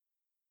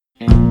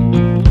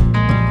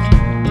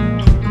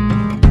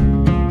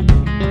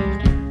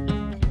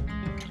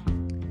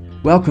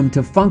Welcome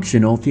to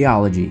Functional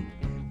Theology,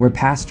 where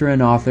pastor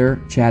and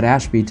author Chad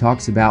Ashby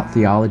talks about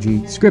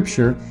theology,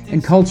 scripture,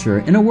 and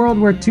culture in a world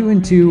where 2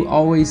 and 2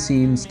 always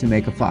seems to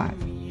make a 5.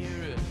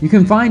 You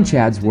can find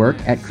Chad's work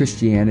at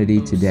Christianity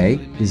Today,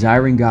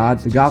 Desiring God,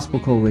 the Gospel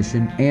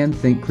Coalition, and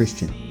Think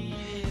Christian.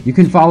 You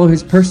can follow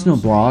his personal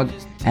blog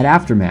at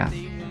Aftermath,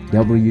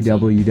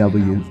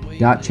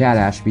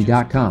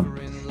 www.chadashby.com.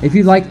 If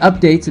you'd like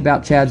updates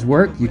about Chad's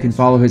work, you can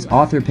follow his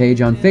author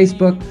page on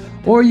Facebook,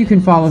 or you can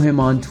follow him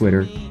on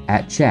Twitter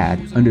at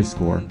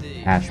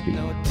Chad_Ashby.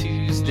 No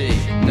Tuesday,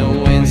 no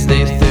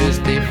Wednesday,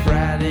 Thursday,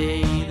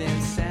 Friday,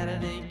 then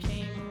Saturday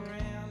came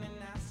around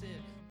and I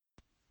said...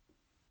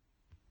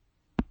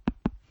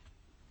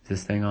 Is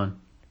this thing on?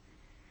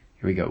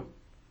 Here we go.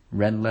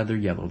 Red leather,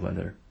 yellow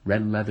leather.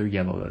 Red leather,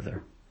 yellow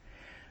leather.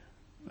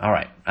 All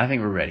right, I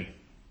think we're ready.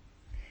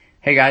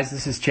 Hey guys,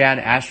 this is Chad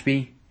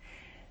Ashby,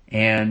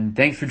 and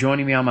thanks for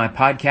joining me on my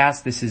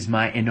podcast. This is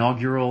my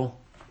inaugural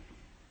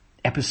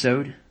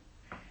episode.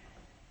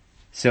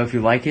 So if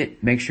you like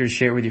it, make sure to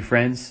share it with your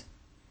friends.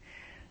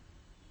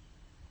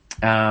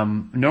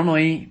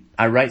 Normally,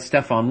 I write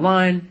stuff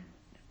online,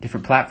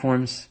 different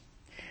platforms,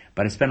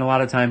 but I spend a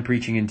lot of time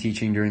preaching and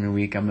teaching during the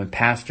week. I'm a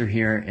pastor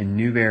here in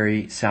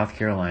Newberry, South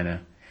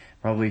Carolina,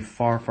 probably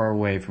far, far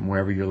away from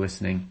wherever you're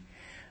listening.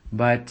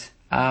 But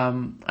I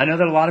know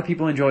that a lot of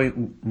people enjoy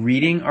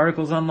reading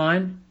articles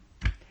online.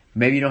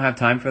 Maybe you don't have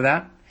time for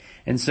that.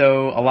 And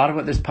so a lot of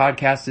what this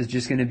podcast is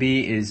just going to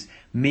be is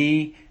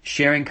me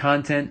sharing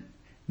content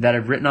that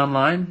I've written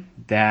online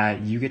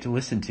that you get to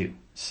listen to.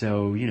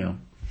 So, the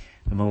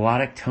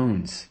melodic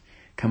tones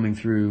coming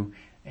through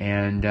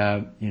and,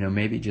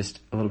 maybe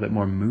just a little bit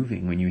more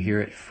moving when you hear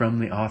it from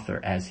the author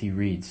as he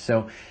reads.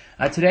 So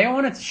today I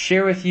wanted to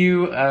share with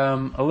you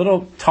a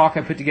little talk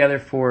I put together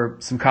for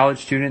some college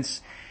students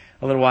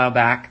a little while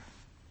back.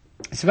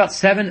 It's about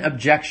 7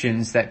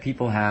 objections that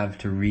people have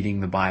to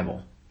reading the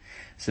Bible.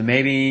 So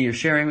maybe you're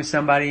sharing with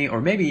somebody, or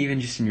maybe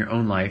even just in your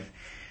own life,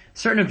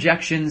 certain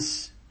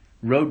objections,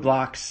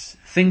 roadblocks,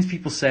 things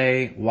people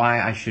say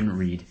why I shouldn't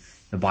read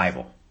the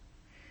Bible.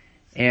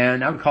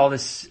 And I would call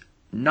this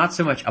not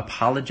so much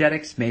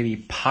apologetics, maybe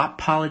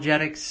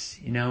pop-pologetics.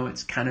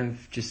 It's kind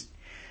of just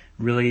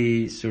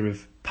really sort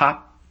of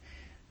pop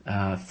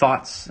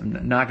thoughts.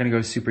 I'm not going to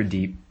go super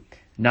deep.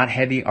 Not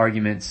heavy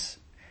arguments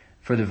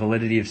for the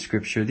validity of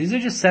Scripture. These are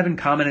just 7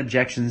 common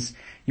objections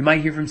you might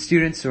hear from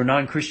students or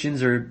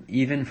non-Christians or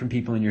even from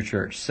people in your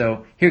church.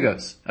 So here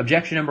goes.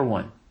 Objection number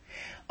 1.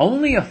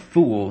 Only a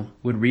fool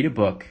would read a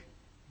book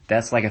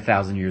that's like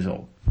 1,000 years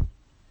old.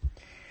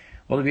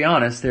 Well, to be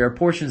honest, there are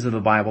portions of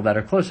the Bible that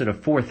are closer to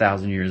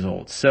 4,000 years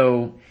old.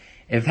 So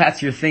if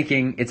that's your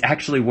thinking, it's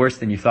actually worse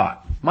than you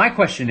thought. My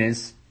question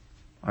is,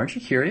 aren't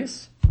you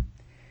curious?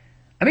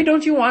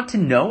 Don't you want to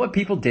know what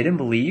people did and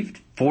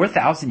believed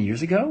 4,000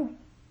 years ago?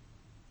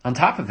 On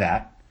top of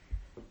that,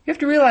 you have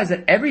to realize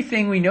that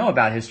everything we know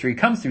about history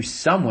comes through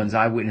someone's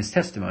eyewitness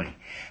testimony.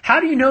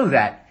 How do you know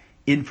that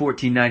in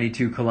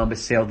 1492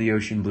 Columbus sailed the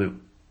ocean blue?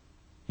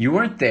 You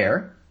weren't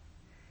there.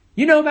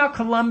 You know about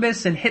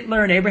Columbus and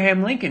Hitler and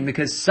Abraham Lincoln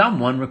because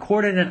someone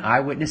recorded an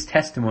eyewitness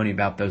testimony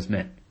about those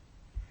men.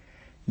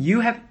 You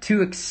have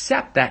to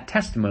accept that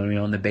testimony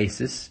on the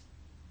basis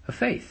of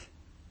faith.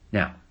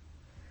 Now,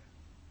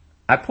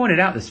 I pointed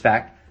out this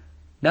fact.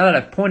 Now that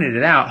I've pointed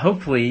it out,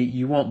 hopefully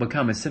you won't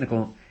become a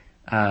cynical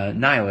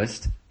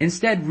nihilist.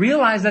 Instead,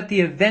 realize that the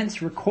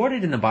events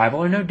recorded in the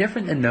Bible are no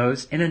different than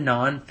those in a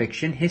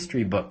non-fiction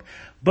history book.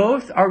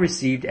 Both are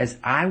received as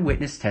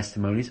eyewitness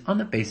testimonies on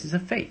the basis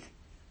of faith.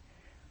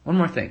 One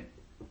more thing.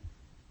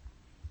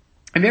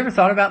 Have you ever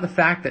thought about the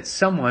fact that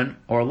someone,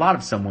 or a lot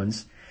of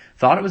someone's,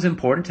 thought it was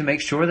important to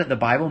make sure that the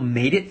Bible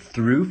made it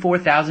through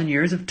 4,000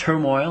 years of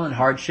turmoil and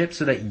hardship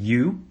so that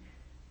you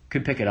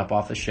could pick it up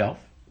off the shelf?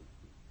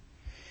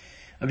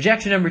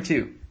 Objection number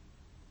 2.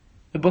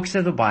 The books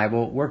of the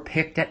Bible were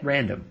picked at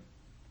random.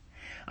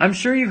 I'm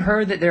sure you've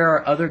heard that there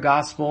are other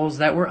Gospels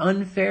that were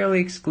unfairly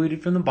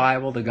excluded from the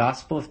Bible. The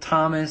Gospel of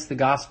Thomas, the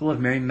Gospel of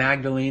Mary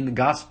Magdalene, the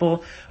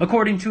Gospel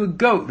according to a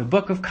goat, the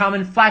Book of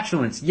Common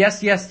Flatulence.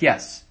 Yes, yes,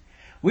 yes.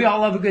 We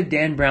all love a good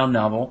Dan Brown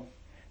novel,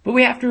 but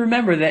we have to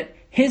remember that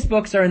his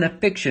books are in the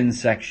fiction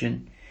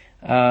section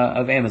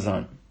of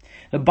Amazon.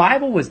 The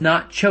Bible was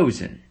not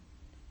chosen.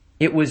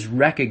 It was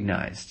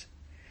recognized.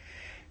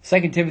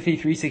 2 Timothy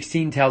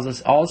 3:16 tells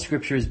us all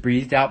Scripture is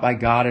breathed out by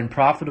God and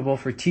profitable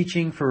for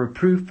teaching, for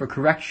reproof, for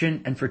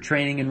correction, and for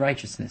training in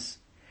righteousness.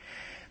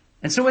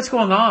 And so what's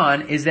going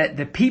on is that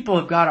the people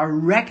of God are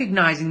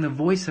recognizing the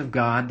voice of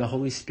God, the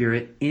Holy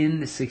Spirit,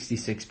 in the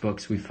 66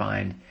 books we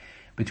find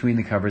between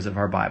the covers of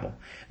our Bible.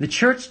 The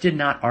church did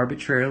not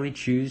arbitrarily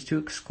choose to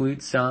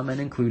exclude some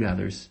and include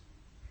others.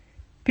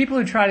 People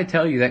who try to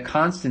tell you that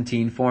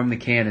Constantine formed the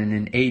canon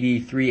in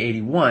AD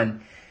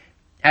 381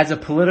 as a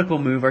political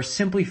move are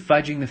simply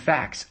fudging the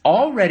facts.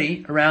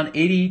 Already around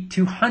AD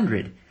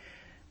 200,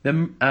 the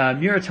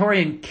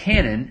Muratorian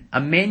canon, a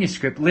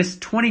manuscript, lists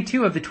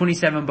 22 of the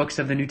 27 books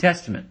of the New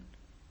Testament.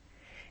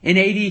 In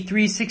AD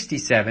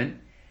 367,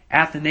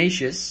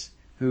 Athanasius,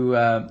 who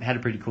had a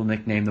pretty cool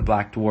nickname, the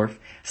Black Dwarf,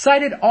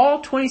 cited all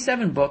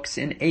 27 books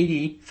in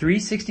AD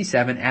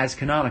 367 as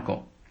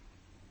canonical.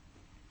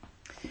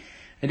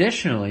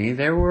 Additionally,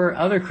 there were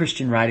other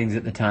Christian writings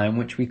at the time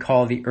which we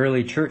call the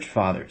early church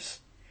fathers.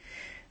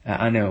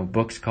 I know,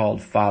 books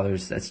called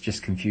fathers, that's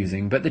just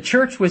confusing, but the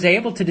church was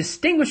able to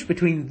distinguish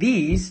between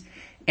these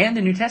and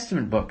the New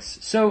Testament books.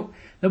 So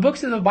the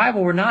books of the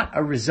Bible were not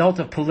a result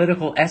of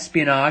political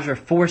espionage or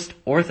forced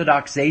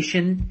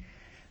orthodoxation.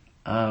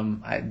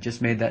 I just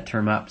made that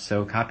term up,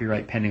 so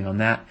copyright pending on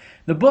that.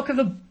 The books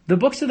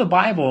of the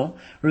Bible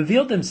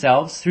revealed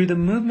themselves through the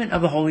movement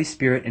of the Holy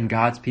Spirit in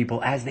God's people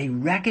as they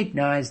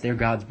recognized their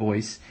God's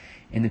voice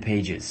in the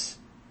pages.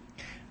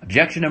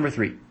 Objection number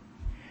 3.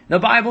 The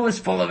Bible is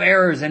full of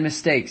errors and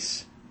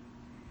mistakes.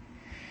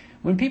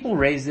 When people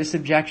raise this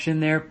objection,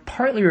 they're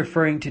partly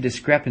referring to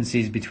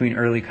discrepancies between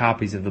early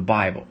copies of the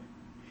Bible.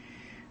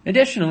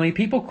 Additionally,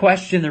 people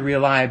question the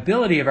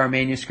reliability of our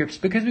manuscripts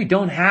because we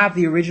don't have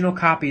the original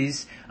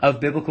copies of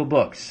biblical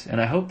books,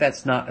 and I hope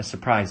that's not a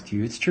surprise to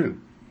you. It's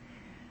true.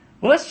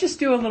 Well, let's just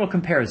do a little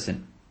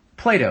comparison.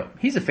 Plato,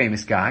 he's a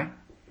famous guy.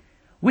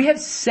 We have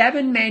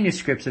 7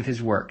 manuscripts of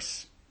his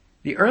works.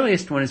 The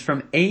earliest one is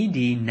from AD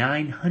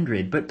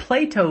 900, but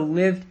Plato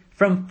lived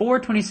from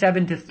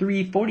 427 to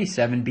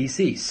 347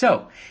 BC.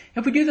 So,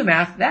 if we do the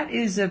math, that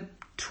is a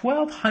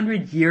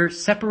 1200-year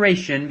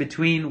separation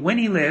between when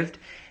he lived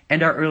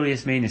and our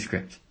earliest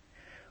manuscript.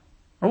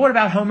 Or what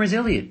about Homer's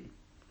Iliad?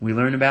 We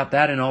learn about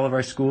that in all of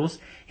our schools.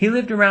 He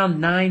lived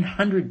around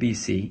 900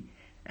 BC,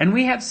 and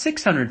we have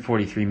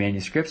 643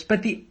 manuscripts,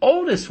 but the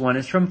oldest one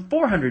is from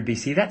 400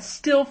 BC. That's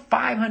still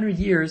 500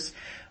 years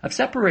of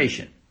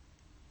separation.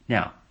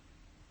 Now,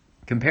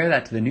 compare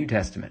that to the New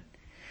Testament.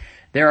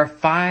 There are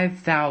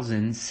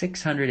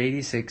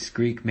 5,686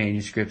 Greek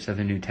manuscripts of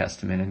the New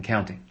Testament and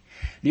counting.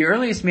 The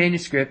earliest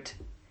manuscript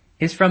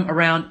is from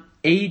around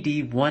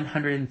AD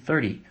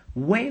 130,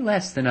 way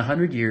less than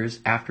 100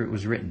 years after it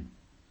was written.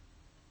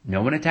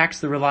 No one attacks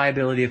the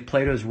reliability of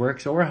Plato's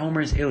works or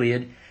Homer's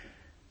Iliad,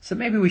 so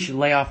maybe we should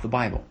lay off the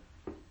Bible.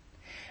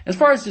 As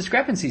far as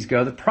discrepancies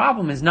go, the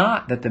problem is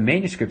not that the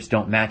manuscripts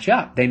don't match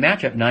up. They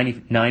match up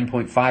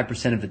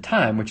 99.5% of the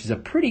time, which is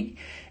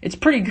it's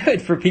pretty good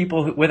for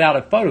people without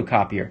a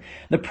photocopier.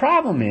 The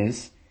problem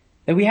is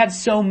that we have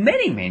so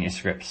many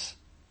manuscripts.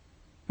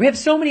 We have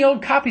so many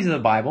old copies of the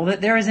Bible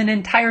that there is an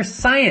entire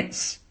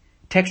science,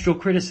 textual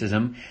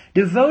criticism,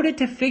 devoted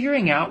to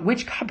figuring out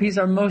which copies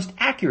are most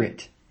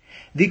accurate.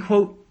 The,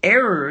 quote,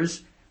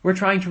 errors we're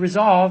trying to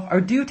resolve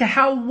are due to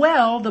how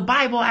well the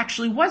Bible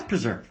actually was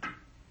preserved.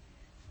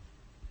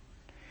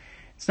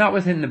 It's not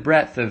within the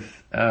breadth of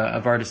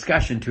our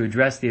discussion to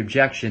address the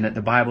objection that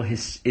the Bible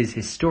is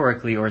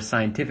historically or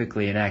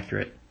scientifically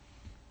inaccurate.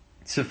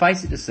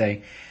 Suffice it to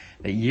say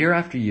that year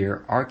after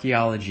year,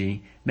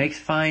 archaeology makes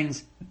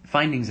findings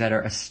that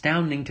are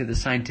astounding to the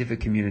scientific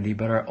community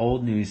but are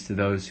old news to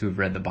those who have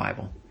read the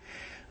Bible.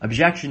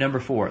 Objection number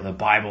 4, the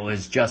Bible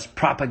is just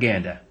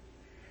propaganda.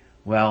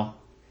 Well,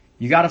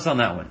 you got us on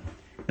that one.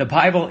 The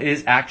Bible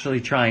is actually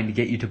trying to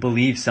get you to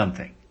believe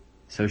something,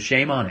 so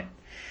shame on it.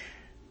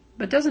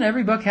 But doesn't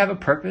every book have a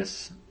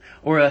purpose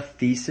or a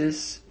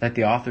thesis that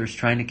the author is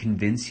trying to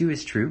convince you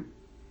is true?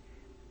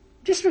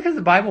 Just because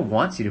the Bible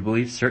wants you to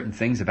believe certain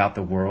things about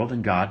the world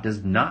and God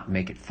does not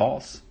make it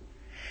false.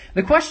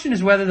 The question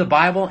is whether the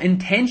Bible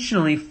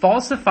intentionally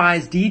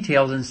falsifies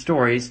details and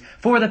stories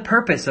for the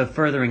purpose of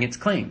furthering its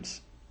claims.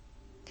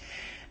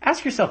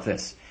 Ask yourself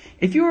this.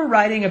 If you were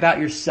writing about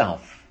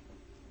yourself,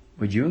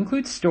 would you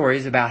include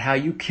stories about how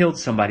you killed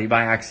somebody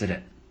by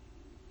accident?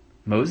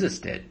 Moses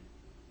did.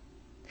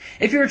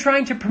 If you were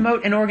trying to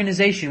promote an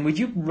organization, would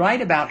you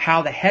write about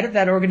how the head of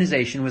that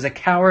organization was a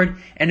coward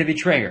and a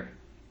betrayer?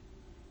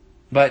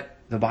 But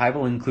the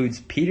Bible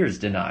includes Peter's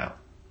denial,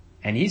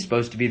 and he's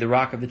supposed to be the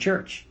rock of the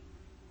church.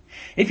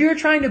 If you were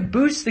trying to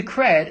boost the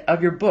cred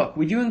of your book,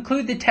 would you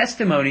include the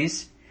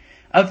testimonies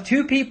of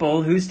 2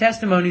 people whose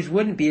testimonies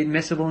wouldn't be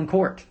admissible in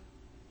court?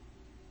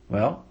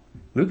 Well,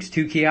 Luke's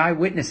 2 key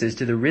eyewitnesses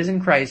to the risen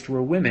Christ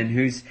were women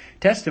whose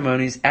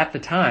testimonies at the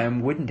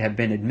time wouldn't have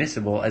been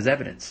admissible as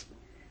evidence.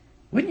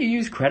 Wouldn't you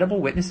use credible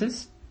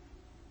witnesses?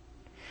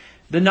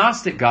 The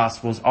Gnostic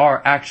Gospels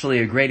are actually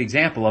a great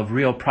example of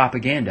real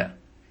propaganda.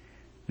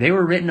 They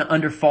were written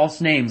under false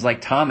names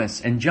like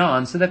Thomas and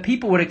John so that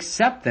people would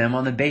accept them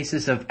on the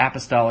basis of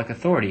apostolic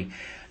authority.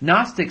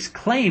 Gnostics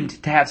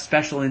claimed to have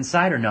special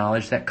insider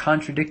knowledge that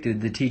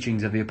contradicted the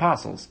teachings of the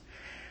apostles.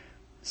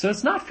 So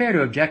it's not fair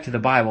to object to the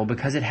Bible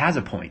because it has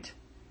a point.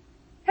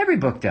 Every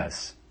book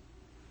does.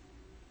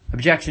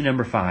 Objection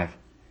number 5.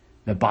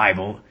 The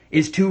Bible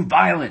is too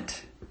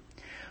violent.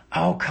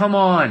 Oh, come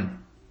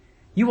on.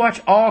 You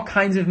watch all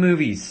kinds of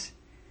movies,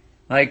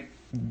 like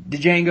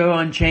Django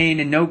Unchained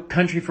and No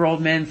Country for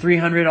Old Men,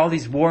 300, all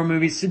these war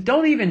movies. So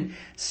don't even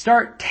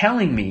start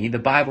telling me the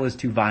Bible is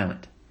too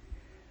violent.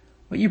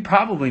 What you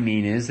probably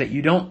mean is that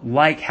you don't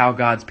like how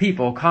God's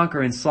people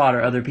conquer and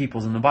slaughter other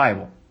peoples in the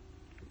Bible.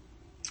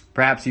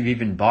 Perhaps you've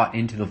even bought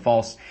into the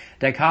false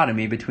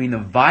dichotomy between the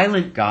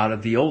violent God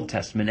of the Old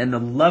Testament and the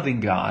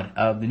loving God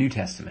of the New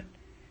Testament.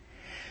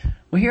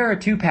 Well, here are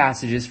two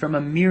passages from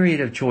a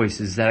myriad of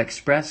choices that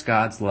express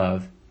God's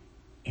love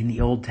in the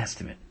Old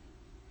Testament.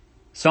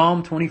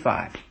 Psalm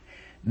 25.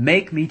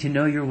 Make me to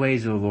know your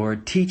ways, O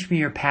Lord. Teach me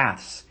your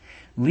paths.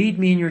 Lead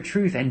me in your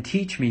truth and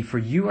teach me, for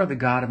you are the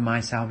God of my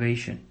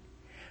salvation.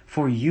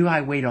 For you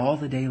I wait all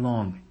the day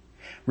long.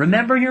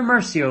 Remember your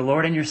mercy, O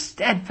Lord, and your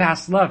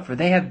steadfast love, for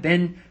they have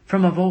been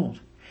from of old.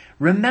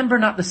 Remember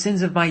not the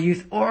sins of my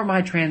youth or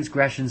my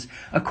transgressions.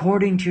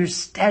 According to your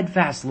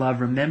steadfast love,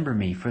 remember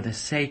me for the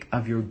sake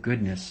of your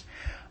goodness,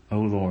 O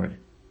Lord.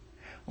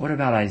 What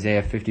about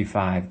Isaiah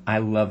 55? I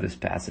love this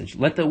passage.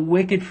 Let the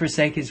wicked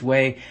forsake his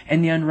way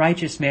and the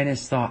unrighteous man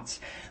his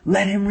thoughts.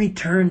 Let him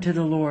return to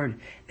the Lord,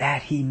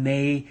 that he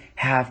may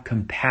have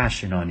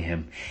compassion on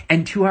him,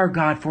 and to our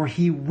God, for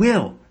he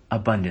will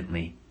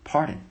abundantly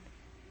pardon.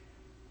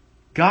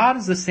 God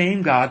is the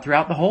same God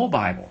throughout the whole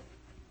Bible.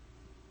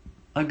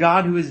 A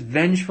God who is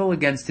vengeful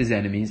against his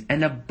enemies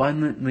and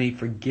abundantly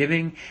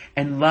forgiving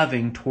and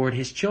loving toward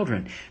his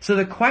children. So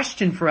the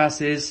question for us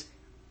is,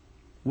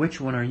 which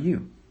one are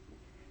you?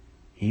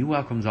 He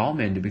welcomes all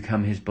men to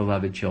become his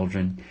beloved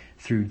children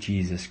through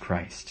Jesus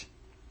Christ.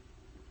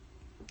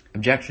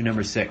 Objection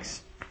number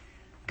 6.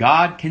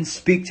 God can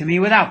speak to me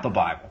without the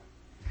Bible.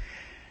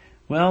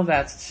 Well,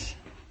 that's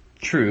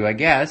true, I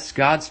guess.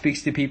 God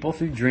speaks to people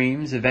through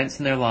dreams, events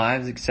in their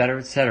lives, etc.,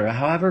 etc.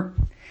 However,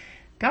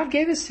 God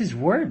gave us his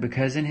word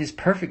because in his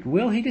perfect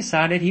will, he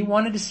decided he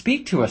wanted to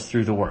speak to us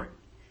through the word.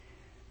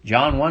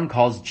 John 1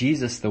 calls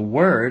Jesus the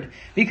Word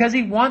because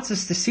he wants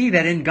us to see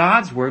that in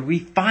God's word we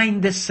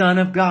find the Son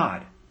of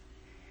God.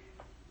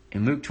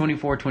 In Luke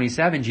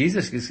 24:27,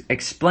 Jesus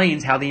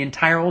explains how the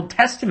entire Old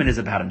Testament is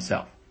about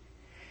himself.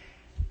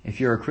 If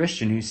you're a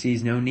Christian who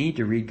sees no need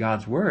to read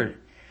God's word,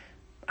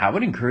 I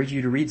would encourage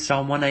you to read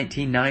Psalm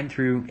 119, 9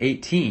 through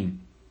 18.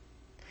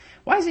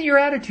 Why is it your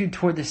attitude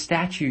toward the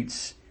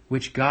statutes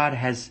which God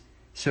has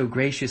so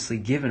graciously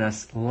given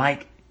us,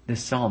 like the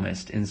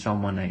psalmist in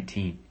Psalm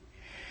 119?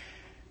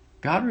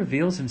 God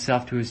reveals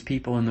himself to his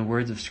people in the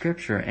words of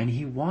Scripture, and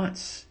he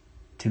wants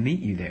to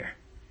meet you there.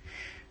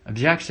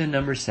 Objection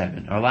number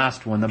 7, our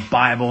last one, the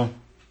Bible.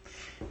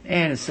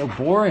 Man, it's so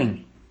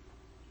boring.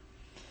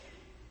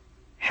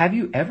 Have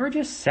you ever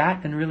just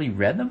sat and really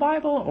read the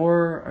Bible,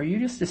 or are you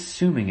just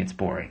assuming it's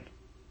boring?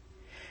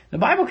 The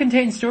Bible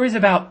contains stories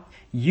about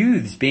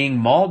youths being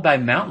mauled by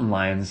mountain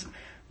lions,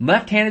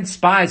 left-handed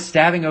spies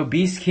stabbing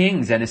obese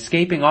kings and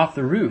escaping off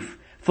the roof,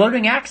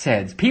 floating axe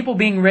heads, people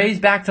being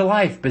raised back to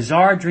life,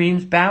 bizarre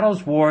dreams,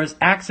 battles, wars,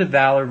 acts of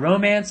valor,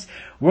 romance,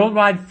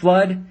 worldwide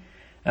flood,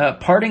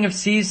 parting of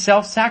seas,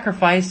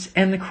 self-sacrifice,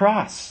 and the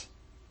cross.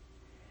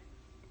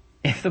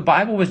 If the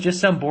Bible was just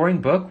some boring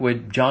book,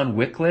 would John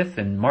Wycliffe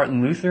and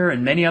Martin Luther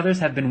and many others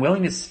have been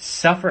willing to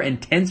suffer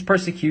intense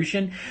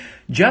persecution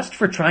just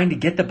for trying to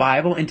get the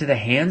Bible into the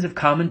hands of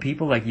common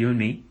people like you and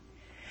me?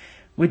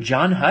 Would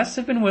John Huss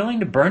have been willing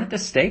to burn at the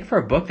stake for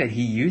a book that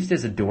he used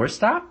as a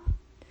doorstop?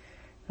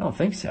 I don't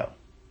think so.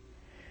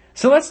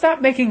 So let's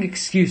stop making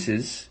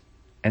excuses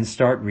and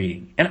start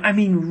reading. And I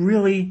mean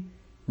really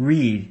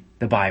read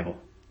the Bible.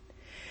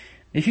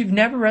 If you've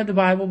never read the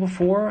Bible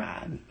before,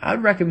 I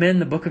would recommend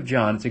the book of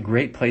John. It's a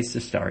great place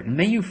to start. And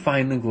may you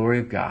find the glory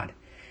of God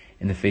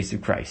in the face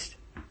of Christ.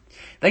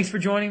 Thanks for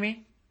joining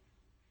me.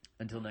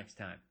 Until next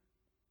time.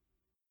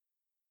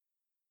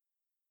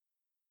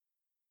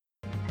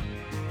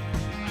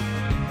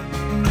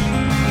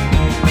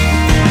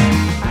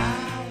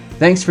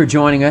 Thanks for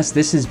joining us.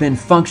 This has been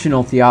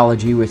Functional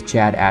Theology with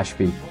Chad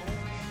Ashby.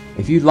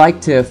 If you'd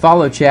like to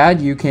follow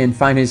Chad, you can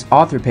find his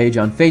author page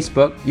on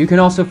Facebook. You can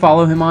also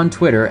follow him on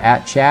Twitter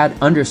at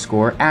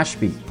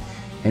Chad_Ashby.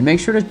 And make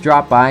sure to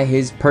drop by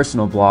his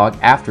personal blog,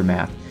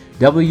 Aftermath,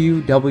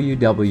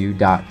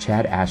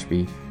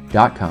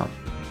 www.chadashby.com.